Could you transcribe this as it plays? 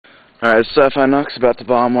Alright, Sci-Fi about to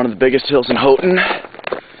bomb one of the biggest hills in Houghton.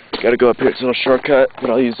 Gotta go up here, it's a little shortcut, but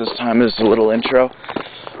I'll use this time as a little intro.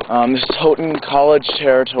 This is Houghton College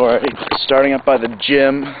territory, starting up by the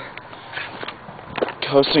gym,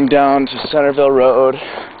 coasting down to Centerville Road.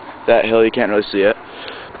 That hill, you can't really see it,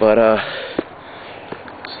 but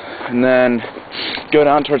and then go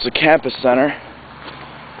down towards the campus center.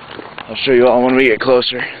 I'll show you all when we get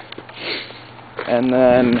closer. And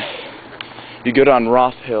then you go down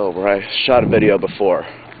Roth Hill, where I shot a video before.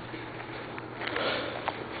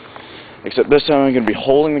 Except this time I'm going to be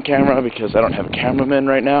holding the camera because I don't have a cameraman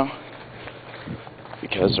right now.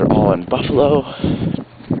 Because they're all in Buffalo. Or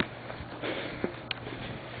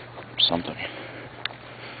something.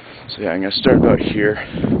 So yeah, I'm going to start about here.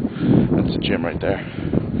 That's the gym right there.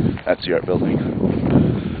 That's the art building.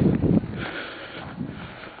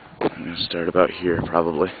 I'm going to start about here,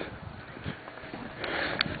 probably.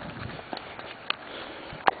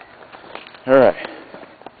 Alright.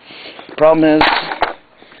 Problem is,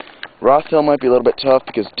 Roth Hill might be a little bit tough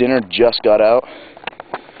because dinner just got out.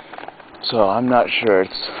 So I'm not sure.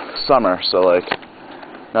 It's summer, so like,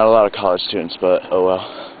 not a lot of college students, but oh well.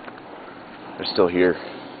 They're still here. Is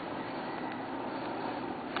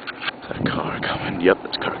that a car coming? Yep,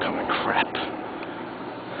 that's a car coming. Crap.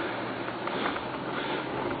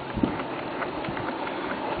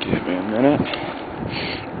 Give me a minute.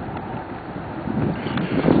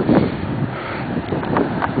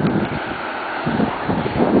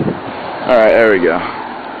 Alright, there we go.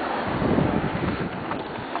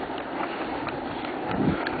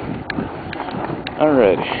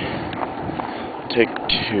 Alrighty. Take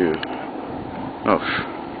two. Oh,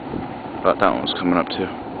 thought that one was coming up too.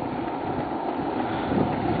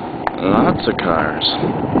 Lots of cars.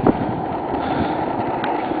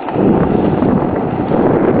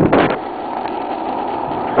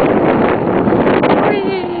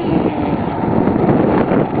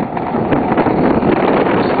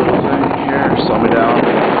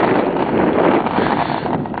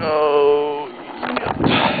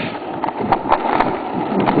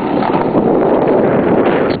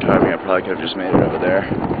 I could have just made it over there,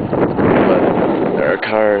 but there are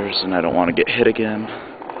cars and I don't want to get hit again,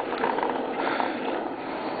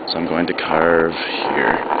 so I'm going to carve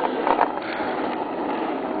here.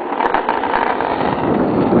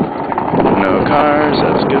 No cars,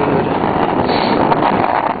 that's good.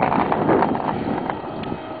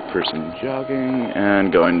 Person jogging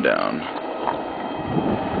and going down.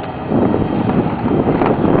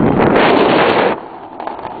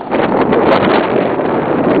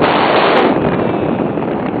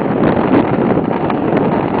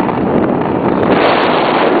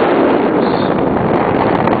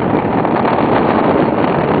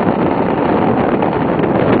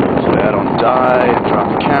 Drop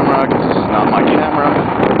the camera because this is not my camera.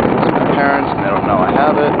 It's my parents and they don't know I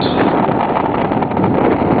have it.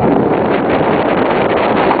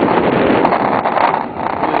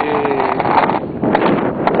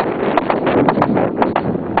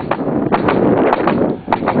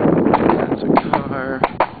 That's a car.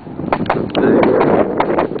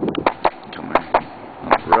 Coming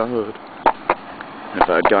on the road. If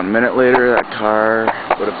I had gone a minute later, that car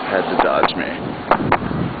would have had to dodge me.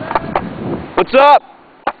 What's up?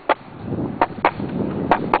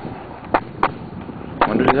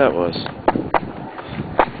 Wonder who that was.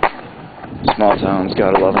 Small towns,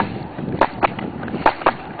 gotta love them.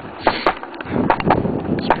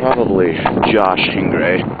 It's probably Josh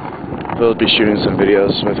Hingray. He'll be shooting some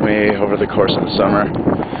videos with me over the course of the summer,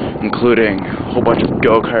 including a whole bunch of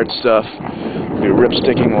go-kart stuff. We'll be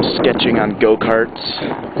ripsticking while sketching on go-karts,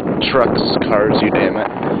 trucks, cars, you name it.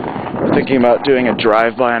 We're thinking about doing a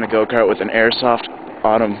drive-by on a go-kart with an airsoft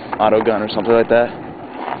auto gun or something like that.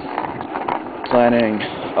 Planning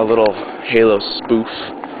a little Halo spoof.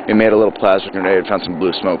 We made a little plasma grenade, found some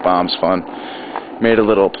blue smoke bombs, fun. Made a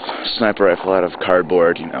little sniper rifle out of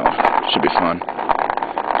cardboard, you know, should be fun.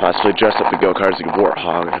 Possibly dress up the go-karts like a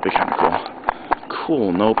warthog, that'd be kind of cool.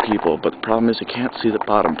 Cool, no people, but the problem is you can't see the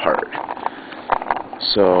bottom part.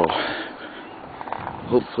 So,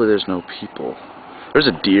 hopefully there's no people. There's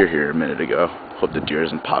a deer here a minute ago. Hope the deer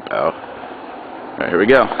doesn't pop out. Alright, here we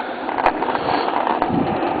go.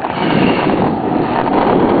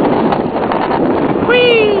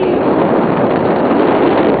 Whee!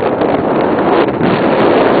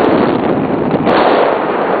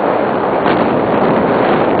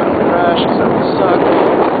 Crash, except we suck.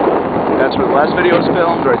 That's where the last video was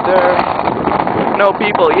filmed, right there. No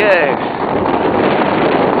people, yay!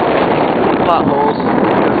 Potholes.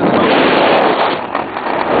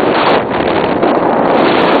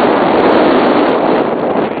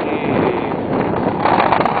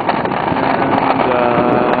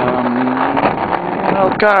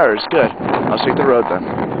 cars. Good. I'll take the road then.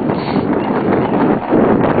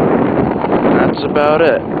 That's about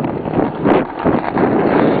it.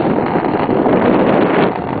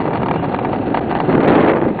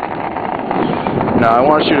 Now, I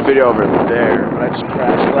want to shoot a video over there, but I just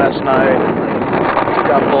crashed last night.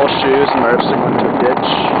 Got both shoes and my Ripstiking went to a ditch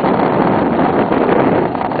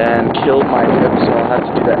and killed my hip, so I'll have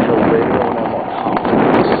to do that hill later when I'm more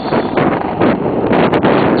confident.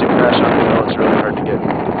 Once you crash on the hill, it's really hard to get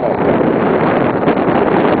back down.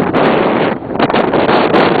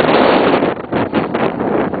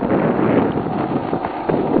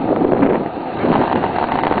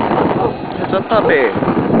 It's a puppy.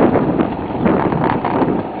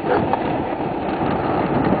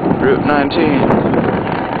 Route 19,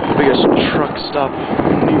 the biggest truck stop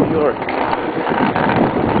in New York.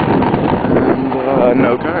 And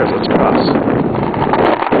no cars, let's cross.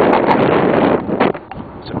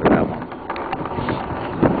 Except for that one.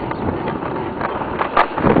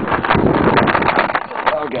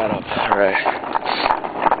 Oh, got up. Alright.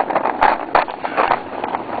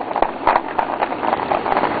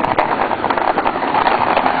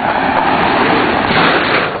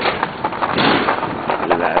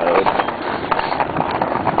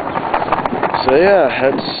 So yeah,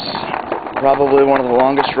 it's probably one of the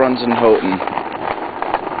longest runs in Houghton.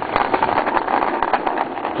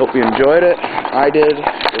 Hope you enjoyed it. I did.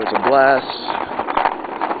 It was a blast.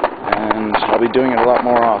 And I'll be doing it a lot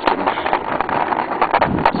more often.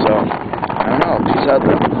 So, I don't know. Peace out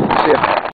then. See ya.